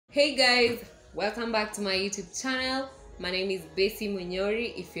Hey guys, welcome back to my YouTube channel. My name is Bessie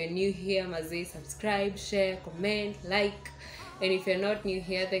Munyori. If you're new here, mazee, subscribe, share, comment, like. And if you're not new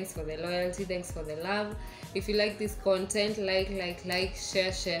here, thanks for the loyalty, thanks for the love. If you like this content, like,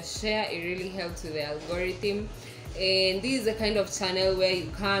 share. It really helps with the algorithm. And this is the kind of channel where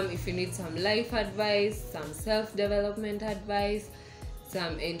you come if you need some life advice, some self-development advice,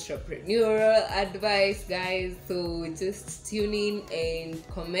 some entrepreneurial advice, guys. So just tune in and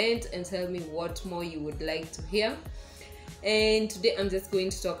comment and tell me what more you would like to hear. And today I'm just going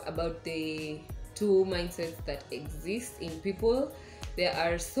to talk about the two mindsets that exist in people. There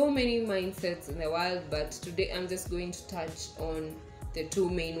are so many mindsets in the world, but today I'm just going to touch on the two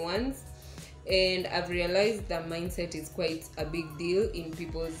main ones. And I've realized that mindset is quite a big deal in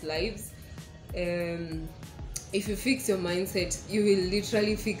people's lives. If you fix your mindset, you will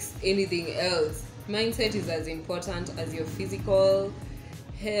literally fix anything else. Mindset is as important as your physical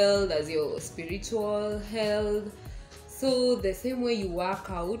health, as your spiritual health. So the same way you work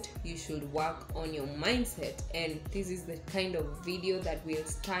out, you should work on your mindset. And this is the kind of video that will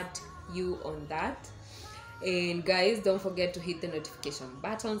start you on that. And guys, don't forget to hit the notification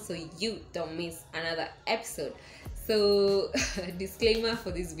button so you don't miss another episode. So disclaimer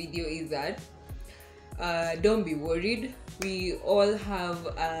for this video is that don't be worried. We all have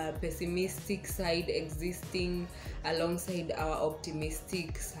a pessimistic side existing alongside our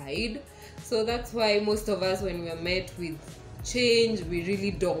optimistic side. So that's why most of us, when we are met with change, we really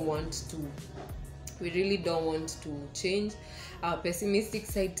don't want to change. Our pessimistic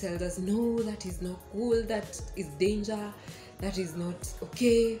side tells us, no, that is not cool, that is danger, that is not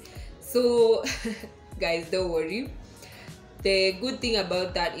okay. So guys, don't worry. The good thing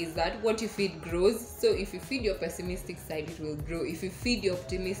about that is that what you feed grows. So if you feed your pessimistic side, it will grow. If you feed your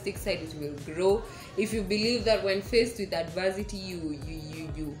optimistic side, it will grow. If you believe that when faced with adversity, you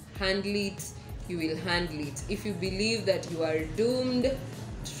handle it, you will handle it. If you believe that you are doomed,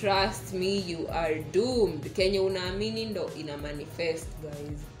 trust me, you are doomed. Kenye unaamini ndo ina manifest,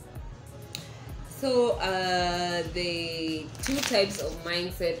 guys. So the two types of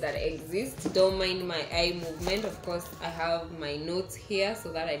mindset that exist, don't mind my eye movement. Of course, I have my notes here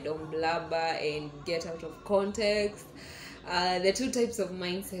so that I don't blabber and get out of context. The two types of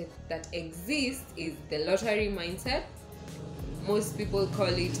mindset that exist is the lottery mindset. Most people call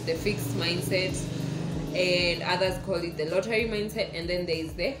it the fixed mindset, and others call it the lottery mindset. And then there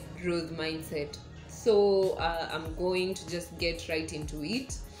is the growth mindset. So I'm going to just get right into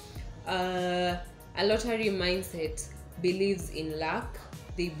it. A lottery mindset believes in luck.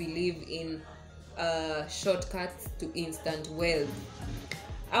 They believe in shortcuts to instant wealth.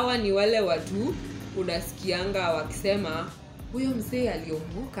 Hawa ni wale watu unasikianga wakisema huyo mzee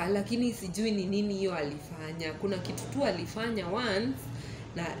aliomoka lakini sijui ni nini hiyo alifanya. Kuna kitu tu alifanya once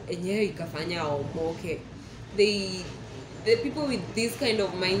na enyewe ikafanya aomoke. The people with this kind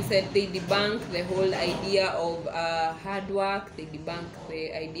of mindset, they debunk the whole idea of hard work. They debunk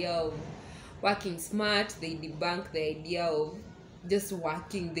the idea of working smart. They debunk the idea of just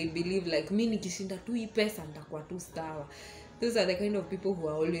working. They believe like, mimi nikishinda tu hii pesa nitakuwa tu sawa. Those are the kind of people who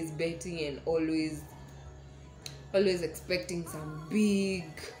are always betting and always expecting some big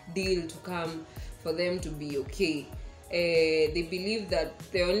deal to come for them to be okay. They believe that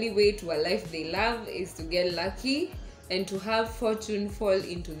the only way to a life they love is to get lucky and to have fortune fall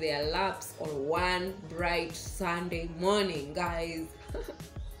into their laps on one bright Sunday morning, guys.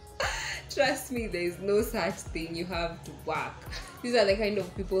 Trust me, there is no such thing. You have to work. These are the kind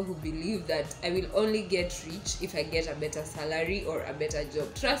of people who believe that I will only get rich if I get a better salary or a better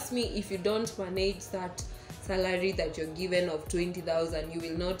job. Trust me, if you don't manage that salary that you're given of 20,000, you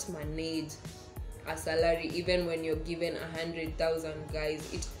will not manage a salary even when you're given 100,000,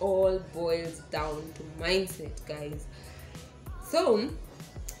 guys. It all boils down to mindset, guys. So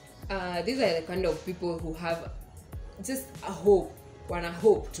these are the kind of people who have just a hope. Wanna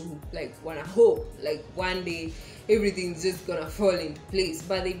hope like one day everything's just gonna fall into place,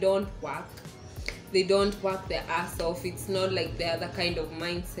 but they don't work their ass off. It's not like the other kind of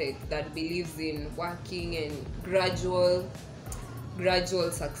mindset that believes in working and gradual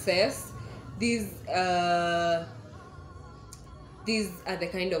success. These are the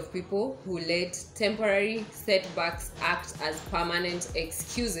kind of people who let temporary setbacks act as permanent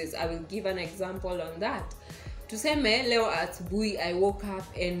excuses. I will give an example on that. Tuseme leo asubuhi I woke up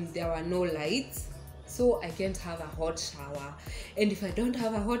and there were no lights, so I can't have a hot shower. And if I don't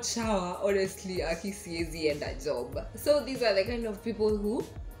have a hot shower, honestly, aki siwezi enda job. So these are the kind of people who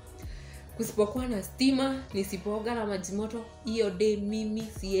kusipokuwa na stima, nisipooga na maji moto, hiyo day mimi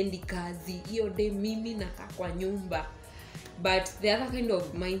siendi kazi, hiyo day mimi nakaa kwa nyumba. But the other kind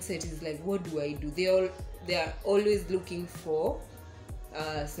of mindset is like, what do I do? They are always looking for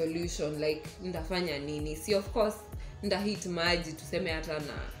a solution, like ndafanya nini. See, of course ndahit maji tuseme hata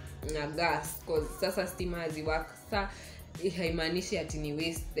na gas, because sasa stima haziwaka, sasa haimaanishi ati ni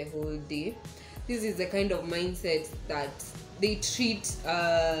waste the whole day. This is the kind of mindset that they treat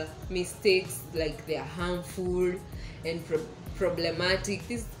mistakes like they are harmful and problematic.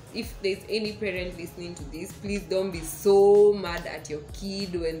 If there's any parent listening to this, please don't be so mad at your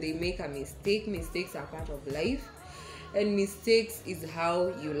kid when they make a mistake. Mistakes are part of life, and mistakes is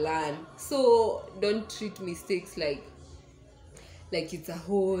how you learn. So don't treat mistakes like it's a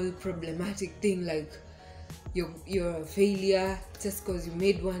whole problematic thing, like you're a failure just because you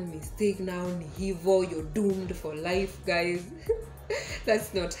made one mistake. Now you're doomed for life, guys.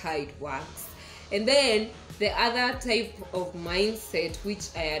 That's not how it works. And then the other type of mindset which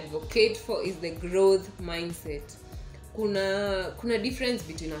I advocate for is the growth mindset. Kuna difference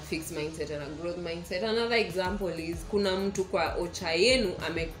between a fixed mindset and a growth mindset. Another example is kuna mtu kwa ocha yenu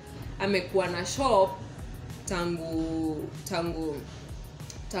amekuwa na shop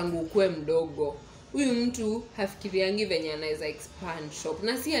tangu kwe mdogo. Huyu mtu hafikiriangi venye anaweza expand shop,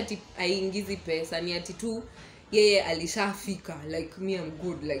 na si ati aingizi pesa, ni ati tu yeye alishafika, like me, I'm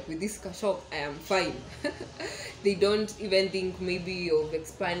good, like with this shop I am fine. They don't even think maybe of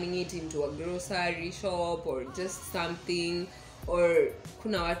expanding it into a grocery shop or just something. Or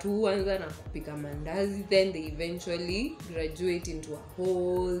kuna watu huanza na kupika mandazi, then they eventually graduate into a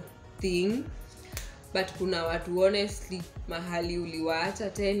whole thing. But kuna watu honestly mahali uliwaacha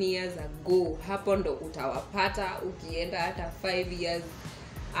 10 years ago, hapo ndo utawapata ukienda hata 5 years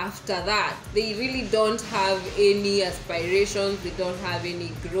after that. They really don't have any aspirations, they don't have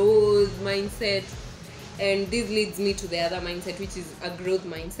any growth mindset. And this leads me to the other mindset, which is a growth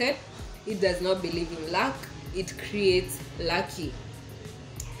mindset. It does not believe in luck, it creates lucky.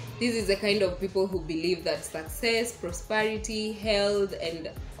 This is the kind of people who believe that success, prosperity, health, and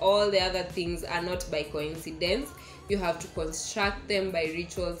all the other things are not by coincidence. You have to construct them by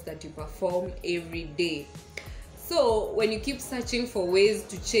rituals that you perform every day. So when you keep searching for ways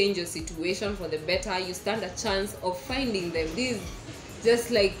to change your situation for the better, you stand a chance of finding them. This is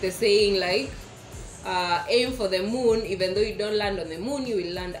just like the saying, like, aim for the moon. Even though you don't land on the moon, you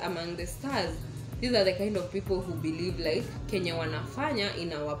will land among the stars. These are the kind of people who believe like Kenya wanafanya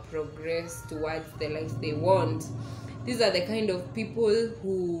in our progress towards the life they want. These are the kind of people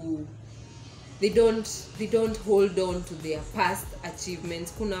who they don't hold on to their past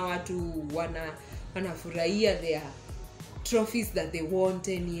achievements. Kuna watu wanafurahia their trophies that they won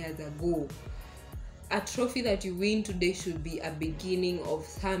 10 years ago. A trophy that you win today should be a beginning of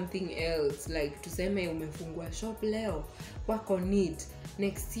something else. Like tuseme umefungua shop leo, work on it.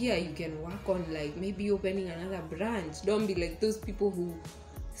 Next year you can work on like maybe opening another branch. Don't be like those people who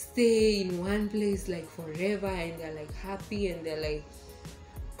stay in one place like forever and they're like happy and they're like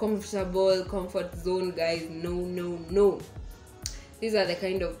comfortable, comfort zone, guys. No. These are the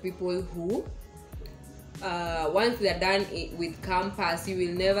kind of people who once they're done with campus, you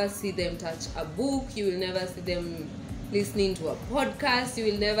will never see them touch a book, you will never see them listening to a podcast,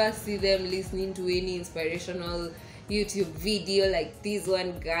 you will never see them listening to any inspirational YouTube video like this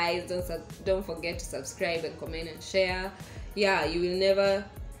one, guys. Don't forget to subscribe and comment and share. Yeah, you will never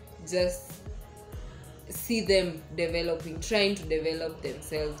just see them trying to develop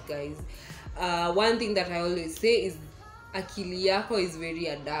themselves, guys. One thing that I always say is akili yako is very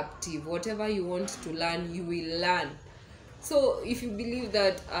adaptive. Whatever you want to learn, you will learn. So if you believe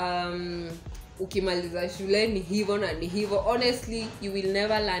that ukimaliza shule ni hivyo na ni hivyo, honestly you will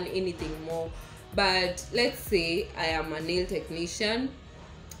never learn anything more. But let's say I am a nail technician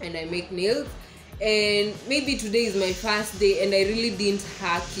and I make nails, and maybe today is my first day and I really didn't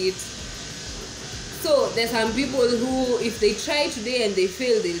hack it. So there's some people who, if they try today and they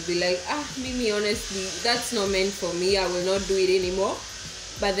fail, they'll be like, Mimi, honestly, that's not meant for me, I will not do it anymore.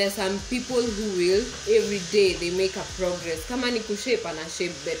 But there's some people who will, every day they make a progress. Kama ni kushape, ana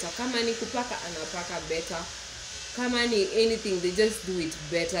shape better. Kama ni kupaka, anapaka better. Kama ni anything, they just do it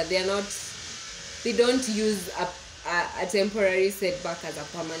better. They don't use a temporary setback as a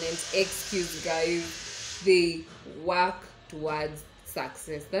permanent excuse, guys. They work towards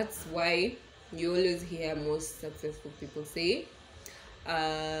success. That's why you always hear most successful people say,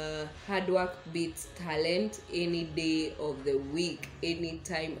 hard work beats talent any day of the week, any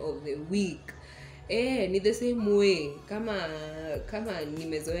time of the week. Ni the same way. Kama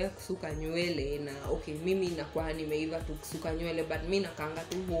nimezoea kusuka nywele na okay, mimi nakuwa nimeiva tu kusuka nywele, but mimi nakanga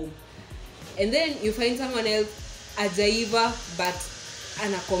tu home. And then you find someone else ajaiva but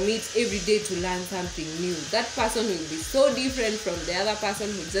and a commit every day to learn something new, that person will be so different from the other person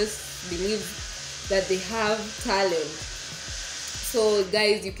who just believes that they have talent. So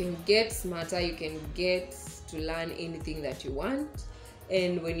guys, you can get smarter, you can get to learn anything that you want,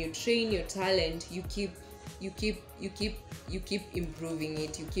 and when you train your talent, you keep improving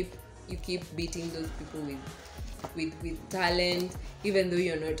it, you keep beating those people with talent, even though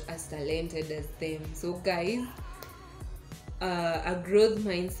you're not as talented as them. So guys, a growth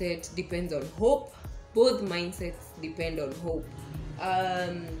mindset depends on hope. Both mindsets depend on hope.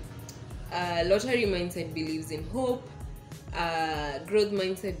 Lottery mindset believes in hope. Growth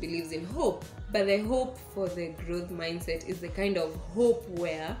mindset believes in hope, but the hope for the growth mindset is the kind of hope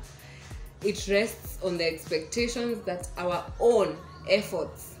where it rests on the expectations that our own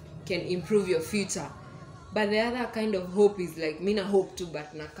efforts can improve your future. But the other kind of hope is like, mina hope too,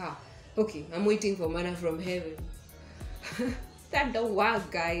 but naka, okay, I'm waiting for manna from heaven. That don't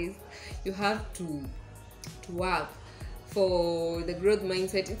work, guys. You have to work. For the growth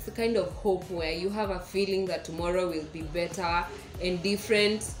mindset, it's the kind of hope where you have a feeling that tomorrow will be better and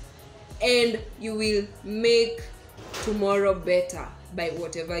different, and you will make tomorrow better by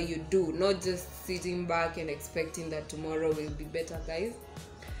whatever you do, not just sitting back and expecting that tomorrow will be better, guys.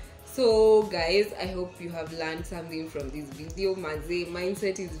 So guys, I hope you have learned something from this video.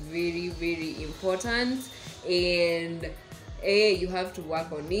 Mindset is very, very important, and you have to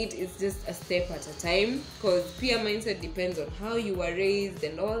work on it. It's just a step at a time, because peer mindset depends on how you were raised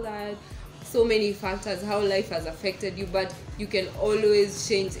and all that, so many factors, how life has affected you, but you can always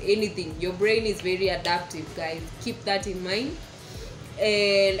change anything. Your brain is very adaptive, guys. Keep that in mind.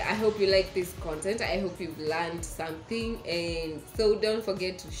 And I hope you like this content. I hope you've learned something, and so don't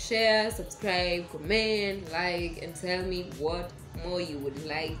forget to share, subscribe, comment, like, and tell me what more you would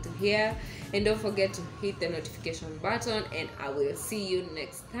like to hear. And don't forget to hit the notification button, and I will see you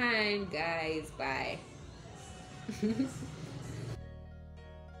next time, guys. Bye.